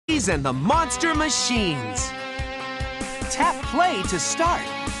Blaze and the Monster Machines. Tap play to start.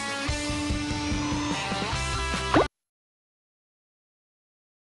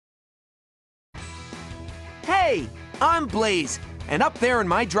 Hey, I'm Blaze, and up there in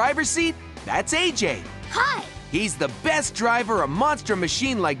my driver's seat, that's AJ. Hi! He's the best driver a monster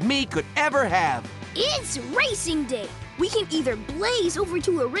machine like me could ever have. It's racing day! We can either blaze over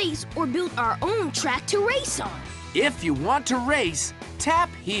to a race or build our own track to race on. If you want to race, tap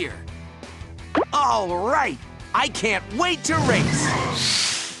here. All right, I can't wait to race.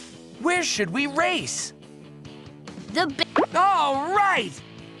 Where should we race? All right!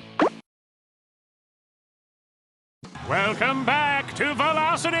 Welcome back to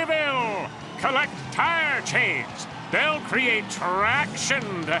Velocityville! Collect tire chains. They'll create traction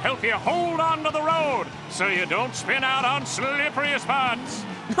to help you hold on to the road so you don't spin out on slippery spots.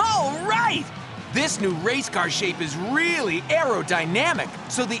 All right! This new race car shape is really aerodynamic,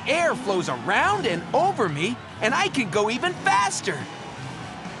 so the air flows around and over me, and I can go even faster.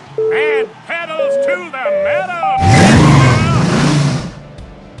 And pedals to the metal!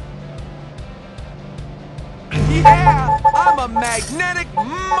 Yeah, I'm a magnetic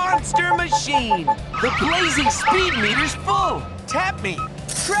monster machine. The blazing speed meter's full. Tap me.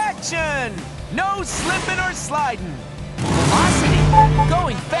 Traction. No slipping or sliding. Velocity.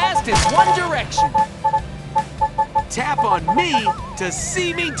 Going fast in one direction. Tap on me to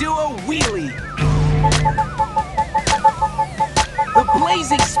see me do a wheelie. The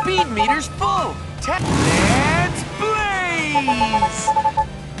blazing speed meter's full. Tap. Let's blaze.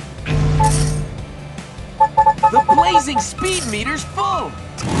 The blazing speed meter's full.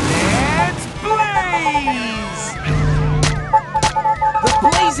 Let's blaze! The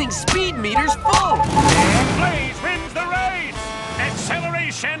blazing speed meter's full. Blaze wins the race!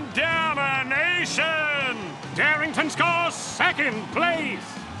 Acceleration domination! Darington scores second place.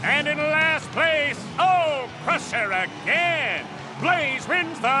 And in last place, Crusher again! Blaze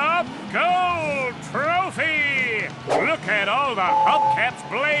wins the gold trophy! Look at all the hubcaps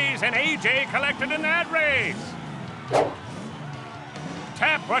Blaze and AJ collected in that race!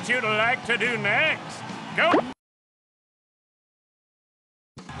 Tap what you'd like to do next. Go!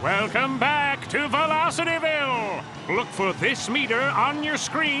 Welcome back to Velocityville! Look for this meter on your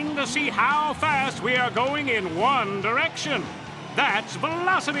screen to see how fast we are going in one direction. That's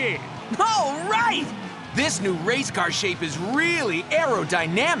velocity! All right! This new race car shape is really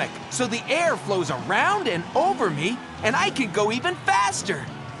aerodynamic, so the air flows around and over me, and I can go even faster.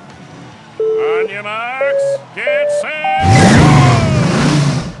 On your marks, get set, go!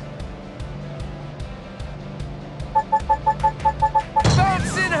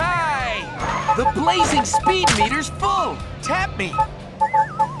 Bouncing high! The blazing speed meter's full. Tap me.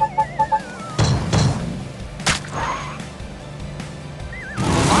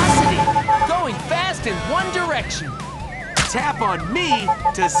 Going fast in one direction. Tap on me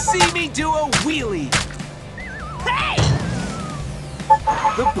to see me do a wheelie. Hey!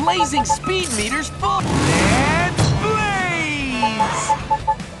 The blazing speed meter's full. Let's blaze!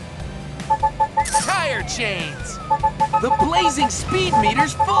 Tire chains. The blazing speed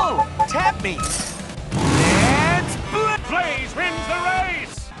meter's full. Tap me. Let's blaze! Blaze wins the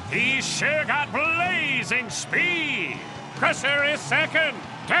race. He's sure got blazing speed. Crusher is second.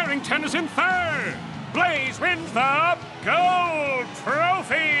 Darington is in third. Blaze wins the gold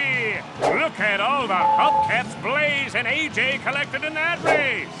trophy. Look at all the hubcaps Blaze and AJ collected in that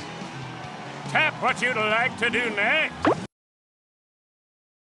race. Tap what you'd like to do next.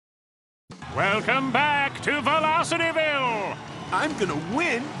 Welcome back to Velocityville. I'm gonna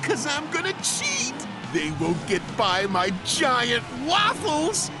win because I'm gonna cheat. They won't get by my giant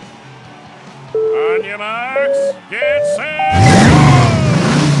waffles. On your marks, get set, go!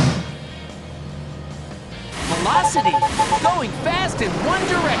 Velocity, going fast in one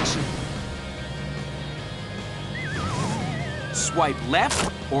direction. Swipe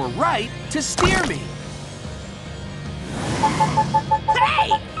left or right to steer me.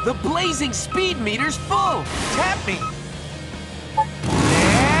 Hey! The blazing speed meter's full. Tap me.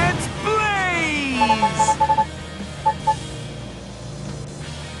 Let's blaze!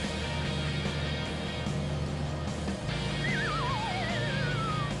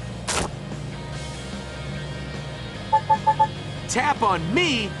 Tap on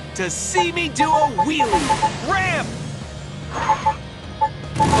me to see me do a wheelie. Ramp!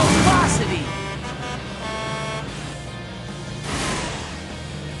 Velocity!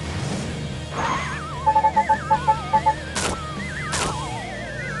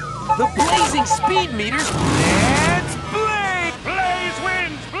 The blazing speed meters. Let's blaze! Blaze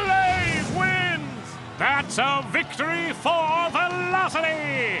wins! Blaze wins! That's a victory for the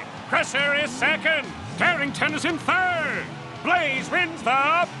Velocity! Crusher is second. Darington is in third. Blaze wins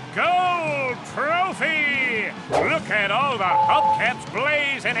the gold trophy. Look at all the hubcaps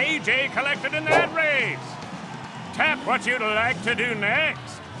Blaze and AJ collected in that race. Tap what you'd like to do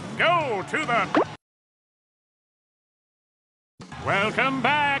next. Go to the... Welcome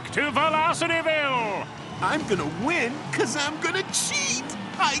back to Velocityville. I'm gonna win because I'm gonna cheat.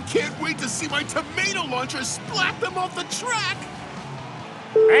 I can't wait to see my tomato launcher splat them off the track.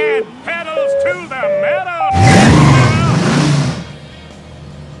 And pedals to the metal.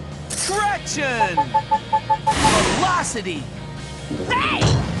 Traction! Velocity! Hey!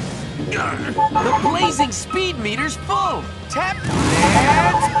 The blazing speed meter's full! Tap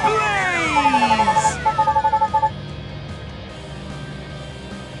and blaze!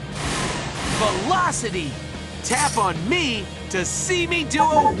 Velocity! Tap on me to see me do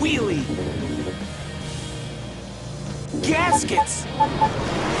a wheelie! Gaskets!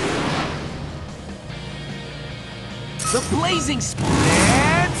 The blazing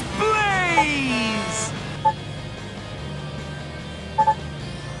and blaze!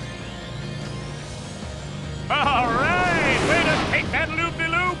 All right, way to take that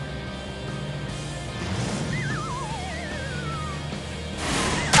loop-de-loop.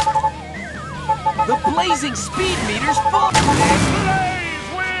 The blazing speed meter's full! Blaze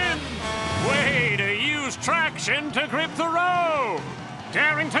wins! Way to use traction to grip the road.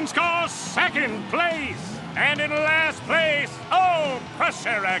 Darington scores second place. And in last place,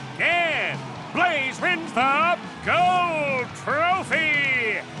 Crusher again. Blaze wins the gold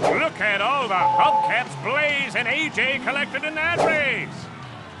trophy. Look at all the hubcaps Blaze and AJ collected in that race.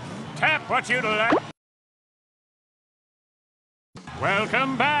 Tap what you'd like.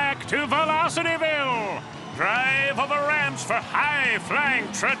 Welcome back to Velocityville. Drive over ramps for high-flying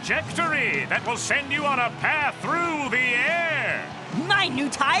trajectory that will send you on a path through the air. My new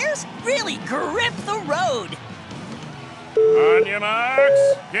tires really grip the road. On your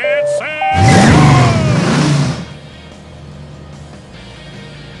marks, get set, go!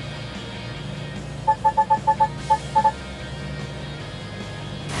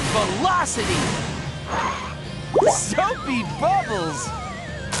 Velocity! Soapy bubbles!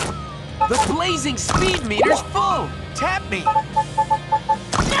 The blazing speed meter's full! Tap me!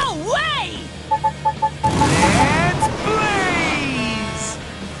 No way! And blaze!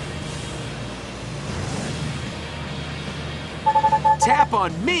 Tap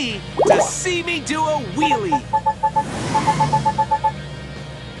on me to see me do a wheelie!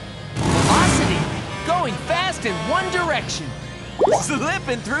 Velocity! Going fast in one direction!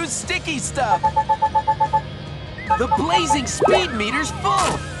 Slipping through sticky stuff! The blazing speed meter's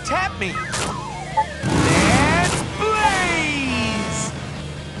full! Tap me! And blaze!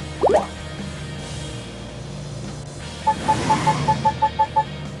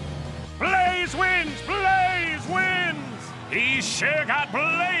 Blaze wins! Blaze wins! He's sure got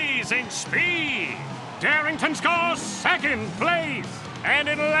blazing speed! Darington scores second place! And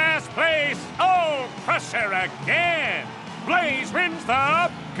in last place, Crusher again! Blaze wins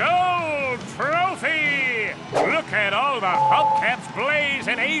the gold trophy! Look at all the hubcaps Blaze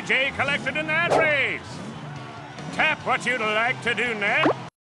and AJ collected in that race! Tap what you'd like to do next.